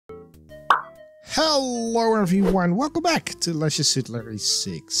Hello everyone, welcome back to Let's Just Sit Larry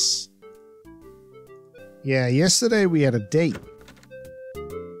 6. Yeah, yesterday we had a date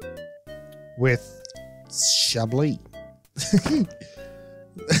with Chablis.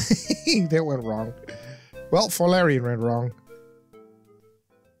 That went wrong. Well, for Larry it went wrong.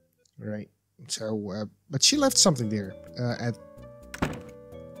 Right. So, but she left something there at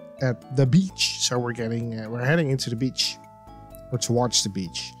the beach. So we're heading into the beach, or towards the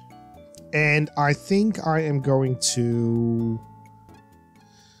beach. And I think I am going to...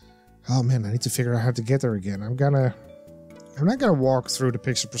 Oh man, I need to figure out how to get there again. I'm not gonna walk through the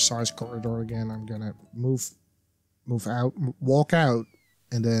pixel precise corridor again. I'm gonna walk out,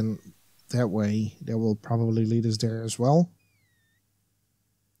 and then that way that will probably lead us there as well.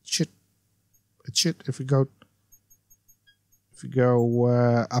 It should if we go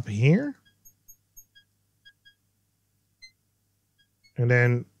up here, and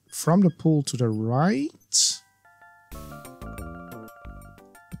then from the pool to the right.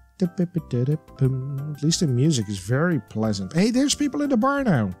 At least the music is very pleasant. Hey, there's people in the bar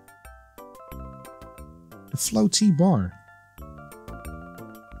now. The floaty bar.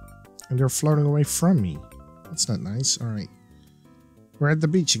 And they're floating away from me. That's not nice. Alright. We're at the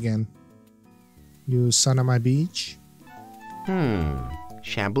beach again. You son of my beach.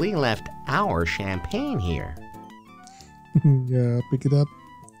 Chablis left our champagne here. Yeah, pick it up.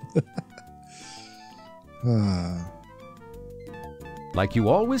 Like you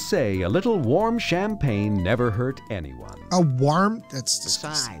always say, a little warm champagne never hurt anyone. A warm? That's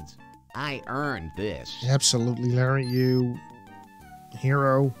disgusting. Besides, I earned this. Absolutely, Larry, you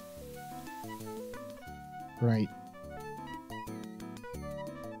hero. Right.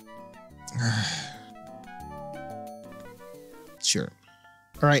 Sure.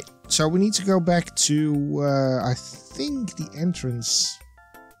 All right. So we need to go back to, I think, the entrance.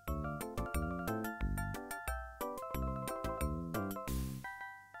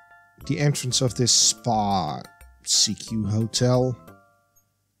 The entrance of this spa CQ hotel,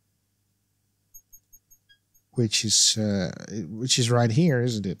 which is right here,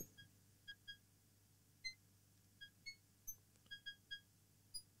 isn't it?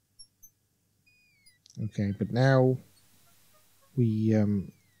 Okay, but now we I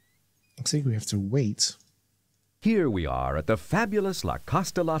think we have to wait. Here we are at the fabulous La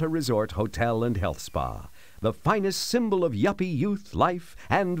Castellata Resort Hotel and Health Spa, the finest symbol of yuppie youth, life,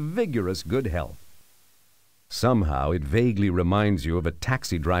 and vigorous good health. Somehow it vaguely reminds you of a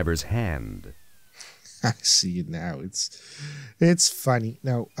taxi driver's hand. I see it now. It's funny.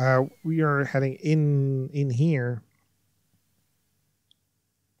 No, we are heading in here.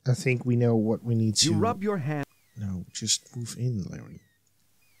 I think we know what we need to... You rub your hand... No, just move in, Larry.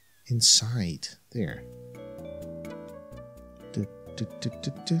 Inside. There.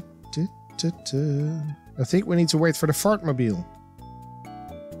 I think we need to wait for the fartmobile.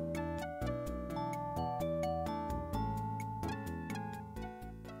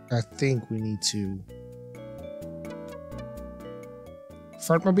 I think we need to...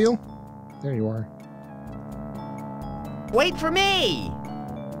 Fartmobile? There you are. Wait for me!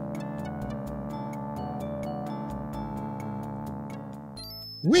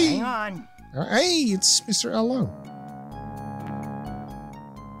 Hang on. Hey, it's Mr. L.O.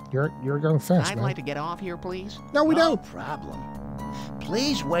 You're going fast, I'd man. like to get off here, please. No, we don't. No problem.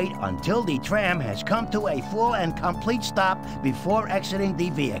 Please wait until the tram has come to a full and complete stop before exiting the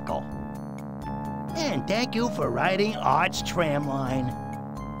vehicle. And thank you for riding Art's tram line.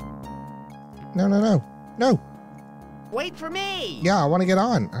 No. Wait for me! Yeah, I want to get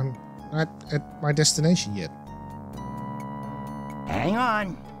on. I'm not at my destination yet. Hang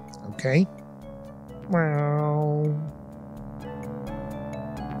on. Okay. Well...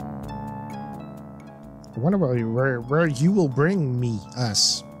 I wonder where you will bring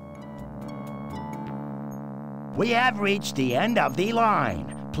us. We have reached the end of the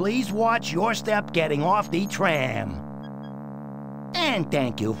line. Please watch your step getting off the tram. And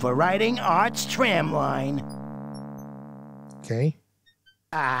thank you for riding Art's tram line. Okay.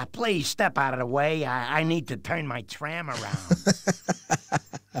 Please step out of the way. I need to turn my tram around.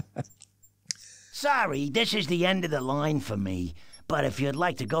 Sorry, this is the end of the line for me. But if you'd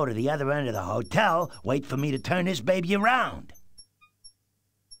like to go to the other end of the hotel, wait for me to turn this baby around.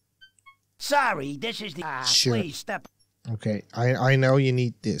 Sorry, this is the... Sure. Please step... Okay, I know you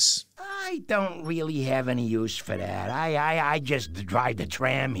need this. I don't really have any use for that. I just drive the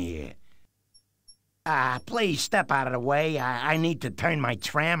tram here. Please step out of the way. I need to turn my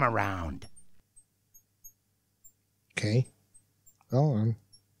tram around. Okay. Well, I'm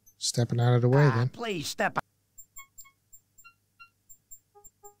stepping out of the way then. Please step out.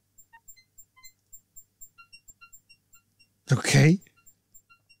 Okay.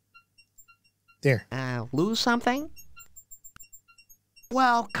 There. Lose something?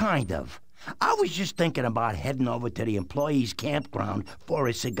 Well, kind of. I was just thinking about heading over to the employees' campground for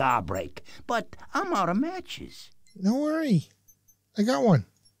a cigar break, but I'm out of matches. No worry. I got one.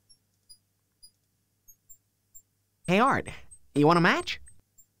 Hey, Art, you want a match?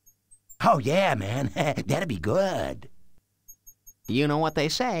 Oh, yeah, man. That'd be good. You know what they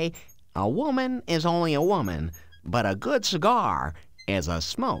say, a woman is only a woman, but a good cigar is a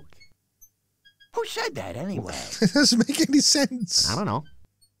smoke. Who said that, anyway? It doesn't make any sense. I don't know.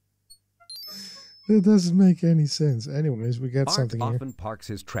 It doesn't make any sense. Anyways, we got Art something here. often parks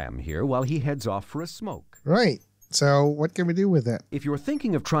his tram here while he heads off for a smoke. Right. So what can we do with that? If you're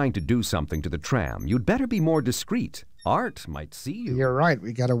thinking of trying to do something to the tram, you'd better be more discreet. Art might see you. You're right.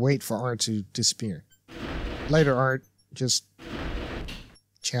 We gotta wait for Art to disappear. Later, Art. Just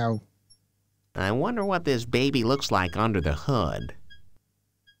ciao. I wonder what this baby looks like under the hood.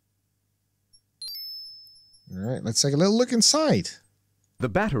 All right, let's take a little look inside. The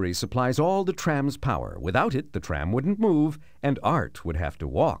battery supplies all the tram's power. Without it, the tram wouldn't move, and Art would have to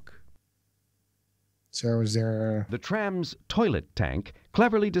walk. So is there The tram's toilet tank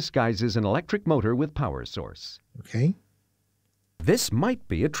cleverly disguises an electric motor with power source. okay. This might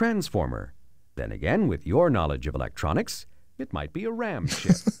be a transformer. Then again, with your knowledge of electronics, it might be a RAM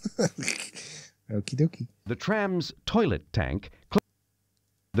chip. Okie dokie. The tram's toilet tank...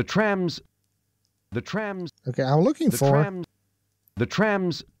 The tram's... Okay, I'm looking for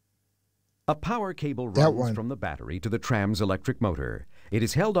A power cable That runs one. from the battery to the tram's electric motor. It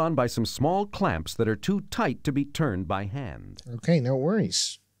is held on by some small clamps that are too tight to be turned by hand. Okay, no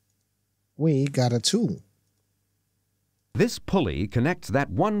worries. We got a tool. This pulley connects that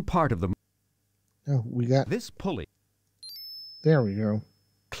one part of the... Oh, we got... This pulley... There we go.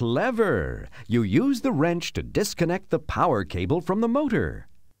 Clever! You use the wrench to disconnect the power cable from the motor.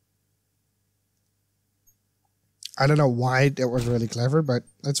 I don't know why that was really clever, but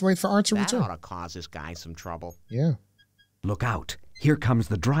let's wait for Art to That return. ought to cause this guy some trouble. Yeah. Look out! Here comes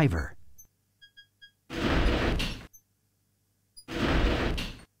the driver.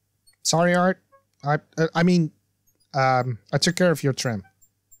 Sorry, Art. I took care of your tram.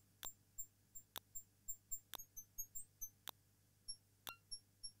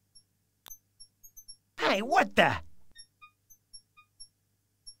 Hey, what the?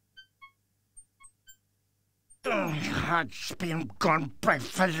 I've been gone for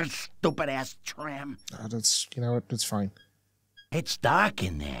this stupid-ass tram. Oh, that's, you know what, that's fine. It's dark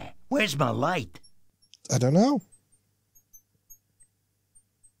in there. Where's my light? I don't know.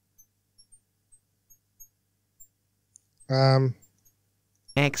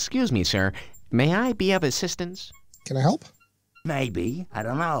 Excuse me, sir. May I be of assistance? Can I help? Maybe. I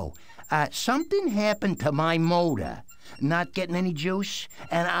don't know. Something happened to my motor. Not getting any juice,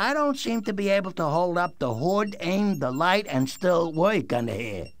 and I don't seem to be able to hold up the hood, aim the light, and still work under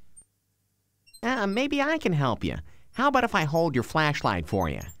here. Maybe I can help you. How about if I hold your flashlight for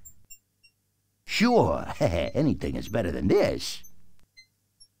you? Sure. Anything is better than this.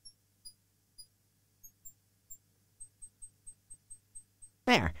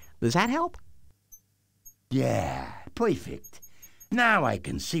 There. Does that help? Yeah, perfect. Now I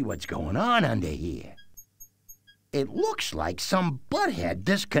can see what's going on under here. It looks like some butthead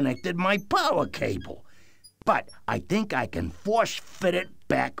disconnected my power cable, but I think I can force fit it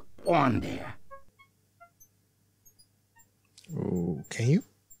back on there. Oh, can you?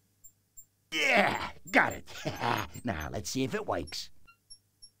 Yeah, got it. Now let's see if it works.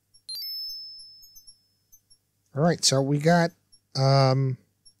 All right, so we got, what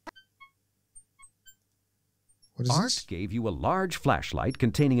is Art this? gave you a large flashlight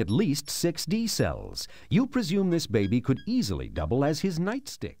containing at least 6 D cells. You presume this baby could easily double as his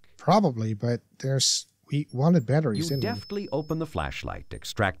nightstick. Probably, but we wanted batteries, You didn't deftly open the flashlight,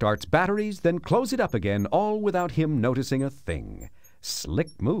 extract Art's batteries, then close it up again, all without him noticing a thing.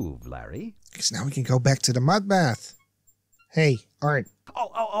 Slick move, Larry. Because now we can go back to the mud bath. Hey, Art.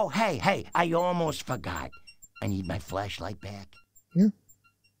 Hey, I almost forgot. I need my flashlight back. Yeah.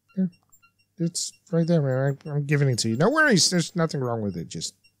 It's right there, man. I'm giving it to you. No worries. There's nothing wrong with it.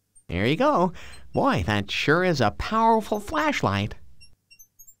 Just... There you go. Boy, that sure is a powerful flashlight.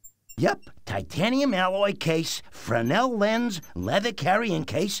 Yep, titanium alloy case, Fresnel lens, leather carrying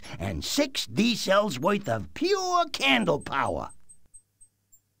case, and 6 D cells worth of pure candle power.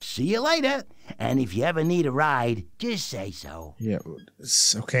 See you later, and if you ever need a ride, just say so. Yeah,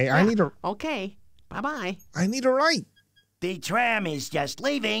 it's okay. I need a... Okay. Bye-bye. I need a ride. The tram is just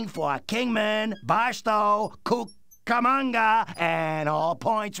leaving for Kingman, Barstow, Cucamonga, and all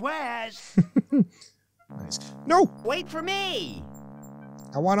points west. anyways. No! Wait for me!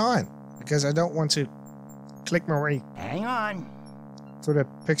 I want on, because I don't want to click my way Hang on. through that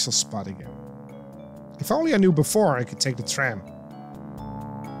pixel spot again. If only I knew before I could take the tram.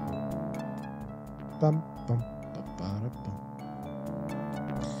 Bum, bum, ba, ba, da, bum.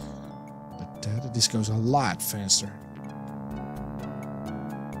 But this goes a lot faster.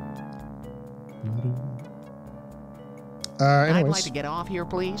 I'd Anyways. like to get off here,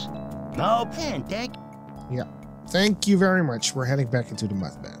 please. No, and thank Yeah. Thank you very much. We're heading back into the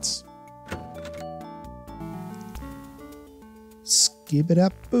mud beds. Skip it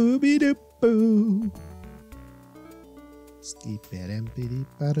up, booby doop boo. Skip it up, biddy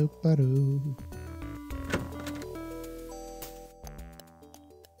ba doo.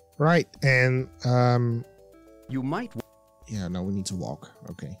 Right, and You might. yeah, no, we need to walk.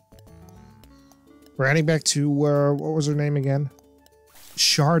 Okay. We're heading back to what was her name again?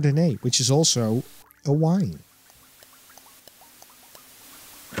 Chardonnay, which is also a wine.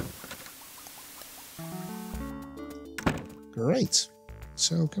 Great.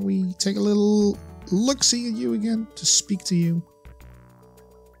 So can we take a little look-see at you again to speak to you?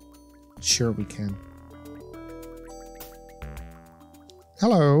 Sure we can.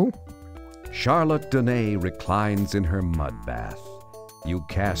 Hello. Charlotte Danae reclines in her mud bath. You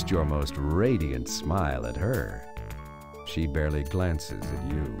cast your most radiant smile at her. She barely glances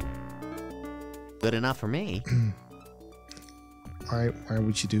at you. Good enough for me. Why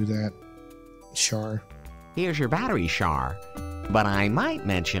would you do that, Char? Here's your battery, Char. But I might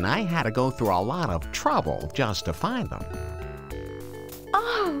mention I had to go through a lot of trouble just to find them.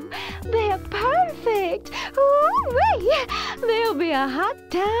 Oh, they're perfect. Ooh-wee. There'll be a hot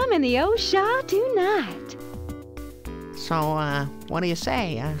time in the old Shaw tonight. So, what do you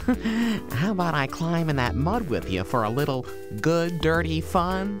say? How about I climb in that mud with you for a little good, dirty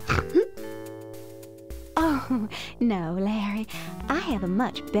fun? Oh, no, Larry. I have a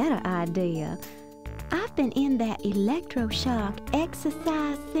much better idea. I've been in that electroshock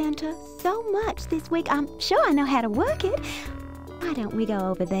exercise center so much this week, I'm sure I know how to work it. Why don't we go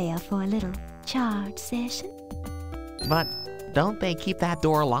over there for a little charge session? But don't they keep that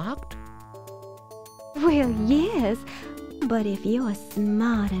door locked? Well, yes. But if you're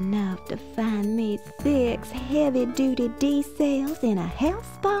smart enough to find me 6 heavy-duty D-cells in a health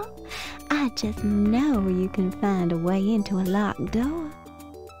spa, I just know you can find a way into a locked door.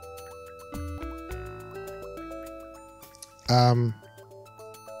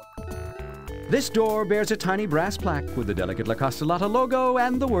 This door bears a tiny brass plaque with the delicate La Castellata logo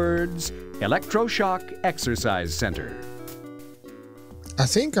and the words Electroshock Exercise Center. I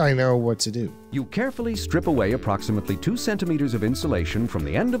think I know what to do. You carefully strip away approximately 2 centimeters of insulation from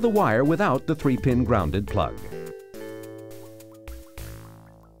the end of the wire without the 3-pin grounded plug.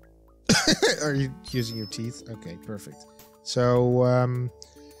 Are you using your teeth? Okay, perfect. So,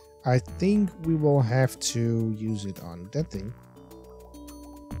 I think we will have to use it on that thing.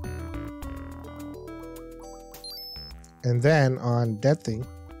 And then on that thing.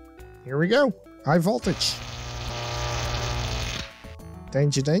 Here we go. High voltage.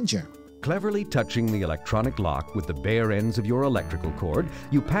 Danger, danger. Cleverly touching the electronic lock with the bare ends of your electrical cord,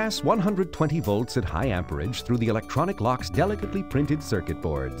 you pass 120 volts at high amperage through the electronic lock's delicately printed circuit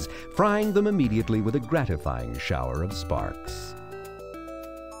boards, frying them immediately with a gratifying shower of sparks.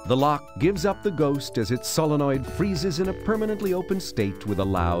 The lock gives up the ghost as its solenoid freezes in a permanently open state with a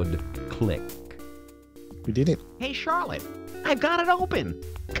loud click. We did it. Hey, Charlotte, I've got it open.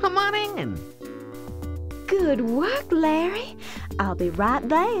 Come on in. Good work, Larry. I'll be right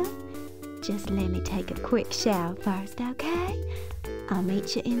there. Just let me take a quick shower first, okay? I'll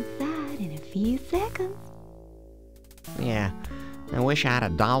meet you inside in a few seconds. Yeah, I wish I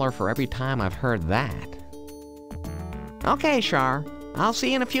had $1 for every time I've heard that. Okay, Char, I'll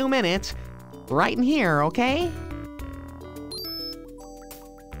see you in a few minutes. Right in here, okay?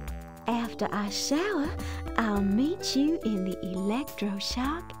 After I shower, I'll meet you in the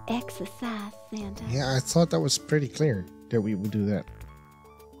electroshock exercise center. Yeah, I thought that was pretty clear that we would do that.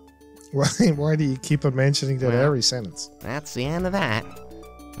 Why do you keep on mentioning that Well, every sentence? That's the end of that.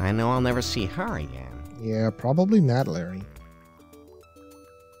 I know I'll never see her again. Yeah, probably not, Larry.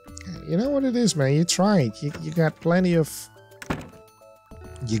 You know what it is, man? You tried. You got plenty of...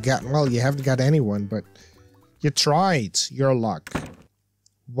 Well, you haven't got anyone, but you tried your luck.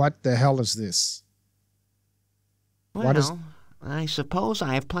 What the hell is this? Well, What is- I suppose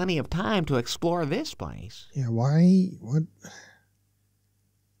I have plenty of time to explore this place. Yeah, why? What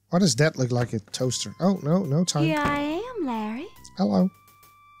does that look like? A toaster? Oh, no time. Here I am, Larry. Hello.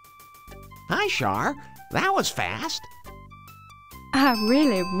 Hi, Char. That was fast. I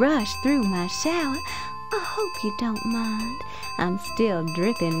really rushed through my shower, I hope you don't mind. I'm still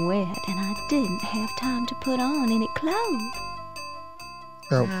dripping wet and I didn't have time to put on any clothes.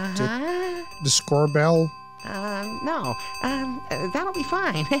 Oh, the score bell? No. That'll be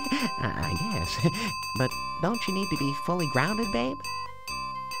fine. I guess. But don't you need to be fully grounded, babe?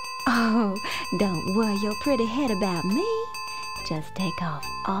 Oh, don't worry your pretty head about me. Just take off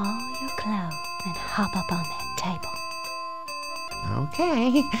all your clothes and hop up on that table.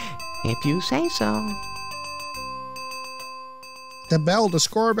 Okay, if you say so. The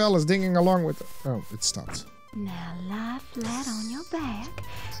score bell is dinging along with it. Oh, it stopped. Now lie flat on your back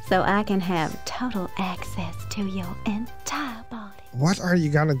so I can have total access to your entire body. What are you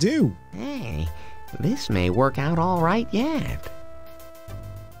gonna do? Hey, this may work out all right yet.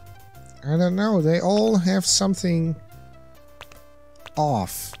 I don't know. They all have something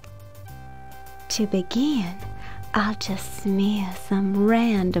off. To begin, I'll just smear some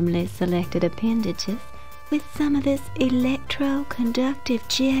randomly selected appendages with some of this electroconductive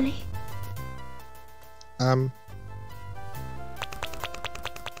jelly.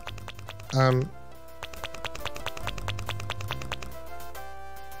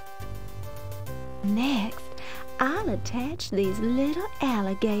 Next, I'll attach these little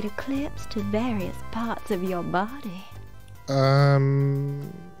alligator clips to various parts of your body. Ow!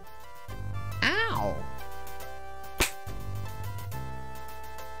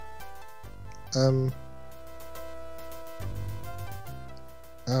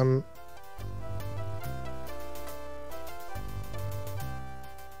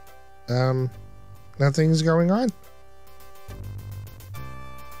 Nothing's going on.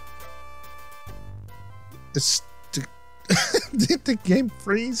 Did the game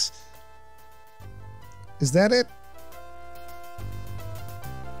freeze? Is that it?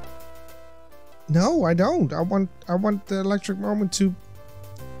 No, I don't. I want the electric moment to,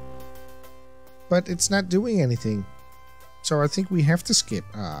 but it's not doing anything. So I think we have to skip.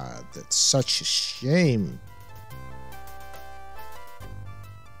 That's such a shame.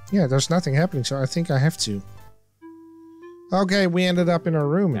 Yeah, there's nothing happening, so I think I have to. Okay, we ended up in our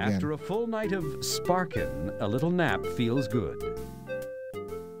room again. After a full night of sparkin', a little nap feels good.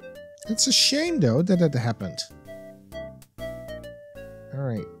 It's a shame, though, that it happened.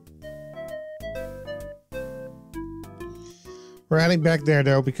 Alright. We're heading back there,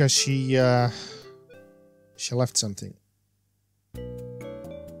 though, because she left something.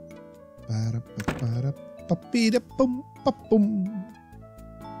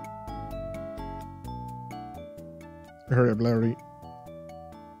 Hurry up, Larry.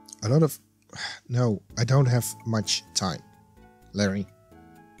 No, I don't have much time, Larry.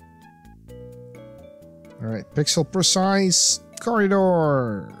 Alright, pixel precise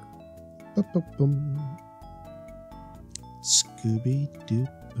corridor. Scooby-Doo,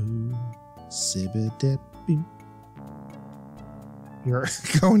 Sibba-Dip-Boo. You're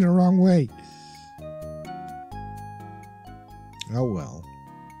going the wrong way. Oh well.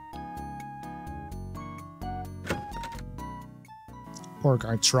 Poor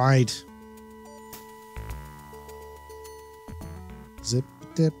guy tried.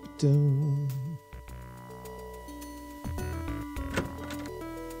 Zip-dip-doo.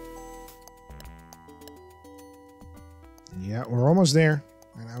 Yeah, we're almost there.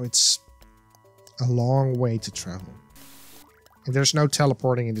 I know it's a long way to travel. And there's no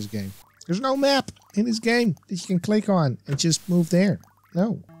teleporting in this game. There's no map in this game that you can click on and just move there.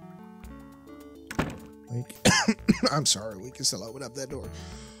 No. Like, I'm sorry, we can still open up that door.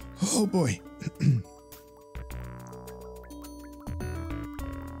 Oh boy.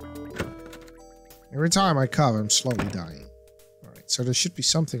 Every time I cough, I'm slowly dying. Alright, so there should be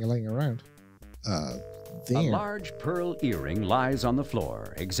something laying around. There. A large pearl earring lies on the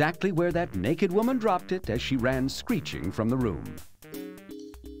floor, exactly where that naked woman dropped it as she ran screeching from the room.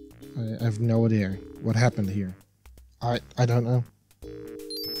 I have no idea what happened here. I don't know.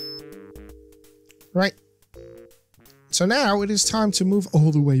 Right. So now it is time to move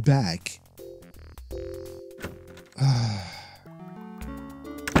all the way back.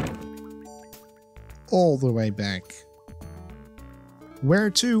 All the way back.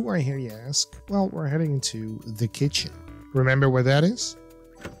 Where to, I hear you ask? Well, we're heading to the kitchen. Remember where that is?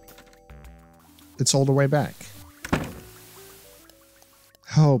 It's all the way back.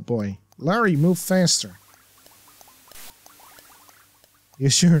 Oh boy. Larry, move faster.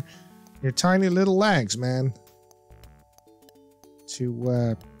 Use your tiny little legs, man.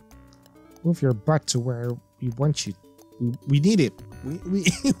 To move your butt to where we want you. We need it.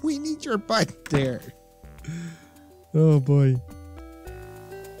 We need your butt there. Oh boy.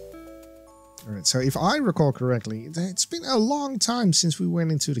 Alright, so if I recall correctly, it's been a long time since we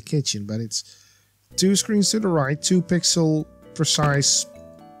went into the kitchen, but it's 2 screens to the right, 2 pixel precise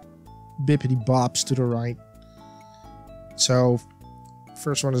bippity bops to the right. So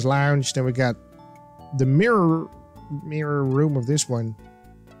first one is lounge, then we got the mirror room of this one,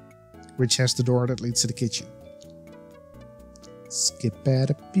 which has the door that leads to the kitchen.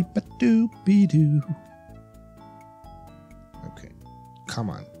 Skip-a-da-beep-a-doo-be-doo. Okay, come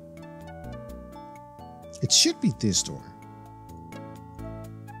on. It should be this door.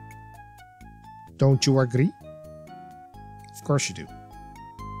 Don't you agree? Of course you do.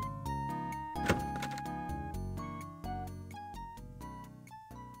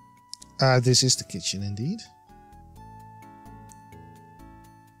 This is the kitchen indeed.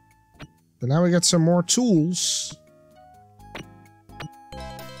 But now we got some more tools.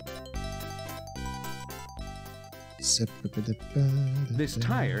 This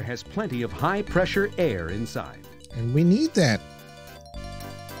tire has plenty of high-pressure air inside. And we need that.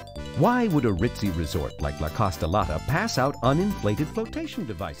 Why would a ritzy resort like La Castellata pass out uninflated flotation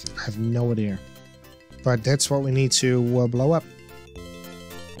devices? I have no idea. But that's what we need to blow up.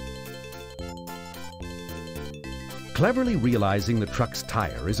 Cleverly realizing the truck's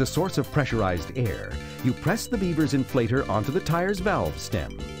tire is a source of pressurized air, you press the beaver's inflator onto the tire's valve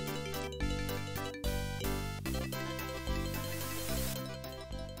stem.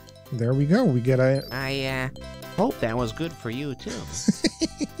 There we go. We get a... I hope that was good for you, too.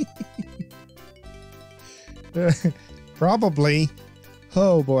 Probably.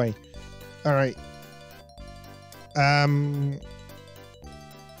 Oh boy. All right.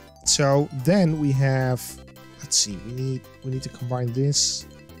 So then we have, let's see, we need to combine this.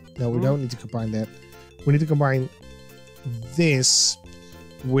 No, we don't need to combine that. We need to combine this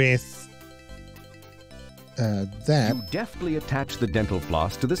with that. You deftly attach the dental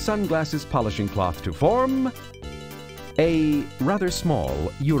floss to the sunglasses polishing cloth to form a rather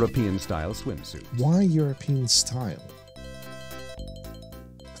small European-style swimsuit. Why European style?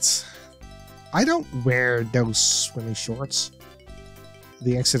 I don't wear those swimming shorts.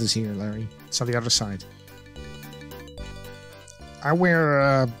 The exit is here, Larry. It's on the other side. I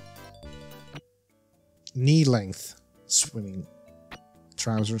wear knee-length swimming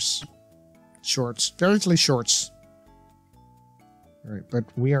trousers. Shorts. Directly shorts. Alright, but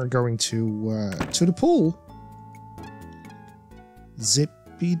we are going to the pool.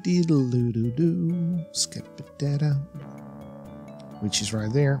 Zippy-diddle-doo-doo-doo. Skip-a-da-da. Which is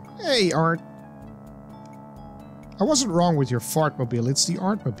right there. Hey, Art. I wasn't wrong with your fartmobile. It's the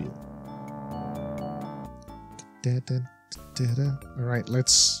Artmobile. Alright,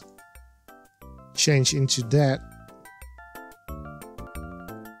 let's change into that.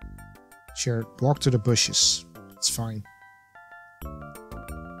 Sure, walk to the bushes. It's fine.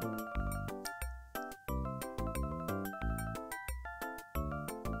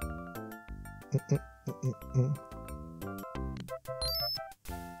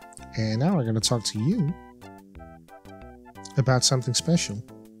 And now we're going to talk to you about something special.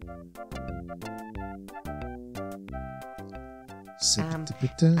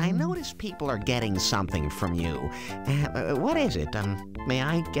 I notice people are getting something from you. What is it? May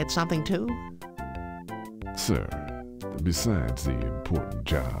I get something too? Sir, besides the important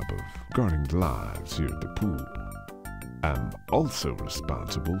job of guarding the lives here at the pool, I'm also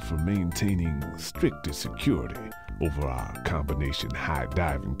responsible for maintaining strictest security over our combination high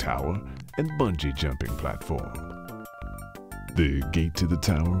diving tower and bungee jumping platform. The gate to the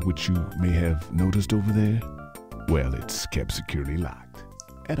tower, which you may have noticed over there, well, it's kept securely locked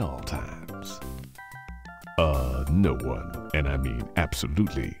at all times. No one, and I mean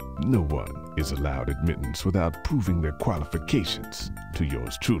absolutely no one, is allowed admittance without proving their qualifications to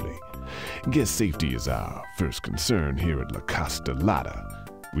yours truly. Guest safety is our first concern here at La Castellata.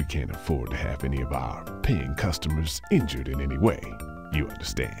 We can't afford to have any of our paying customers injured in any way. You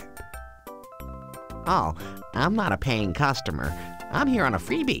understand? Oh, I'm not a paying customer. I'm here on a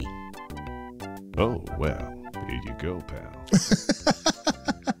freebie. Oh, well, here you go, pal.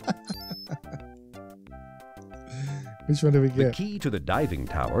 Which one do we The get? key to the diving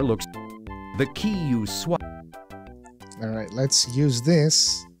tower looks... The key you swipe... Alright, let's use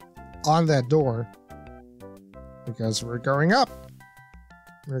this on that door. Because we're going up.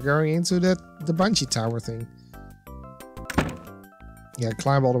 We're going into the bungee tower thing. Yeah,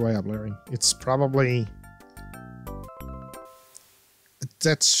 climb all the way up, Larry. It's probably...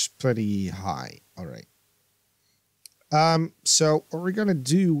 That's pretty high. Alright. So what we're going to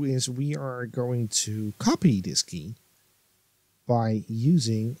do is we are going to copy this key by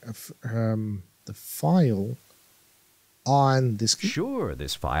using the file on this key. Sure,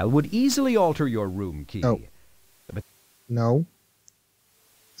 this file would easily alter your room key. Oh. But No.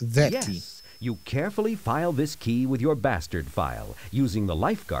 That yes, key. You carefully file this key with your bastard file, using the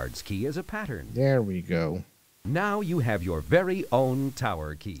lifeguard's key as a pattern. There we go. Now you have your very own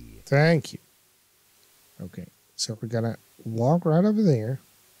tower key. Thank you. Okay, so we're gonna walk right over there.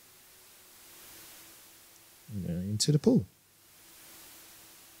 And then into the pool.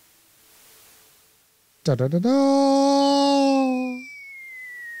 Da da da da!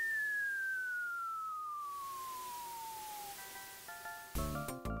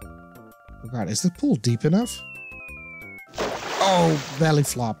 Oh God, is the pool deep enough? Oh, belly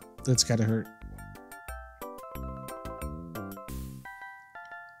flop. That's gotta hurt.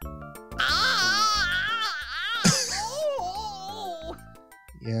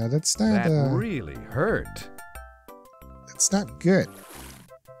 Yeah, that's not. That really hurt. That's not good.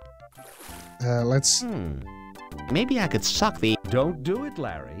 Let's. Maybe I could suck the... Don't do it,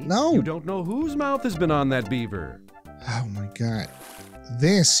 Larry. No. You don't know whose mouth has been on that beaver. Oh my God.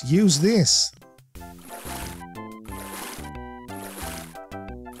 This. Use this.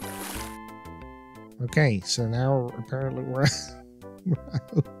 Okay, so now apparently we're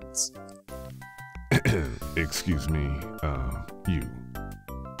out. Excuse me, you.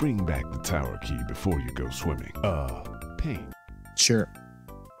 Bring back the tower key before you go swimming. Paint. Sure.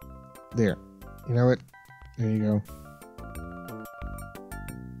 There. You know what? There you go.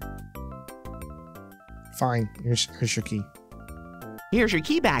 Fine. Here's your key. Here's your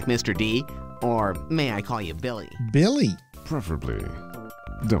key back, Mr. D. Or may I call you Billy? Billy. Preferably,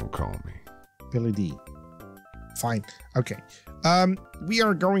 don't call me. Billy D. Fine. Okay. We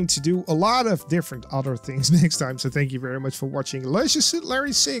are going to do a lot of different other things next time, so thank you very much for watching Leisure Suit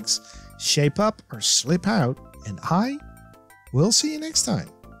Larry 6. Shape up or slip out, and I will see you next time.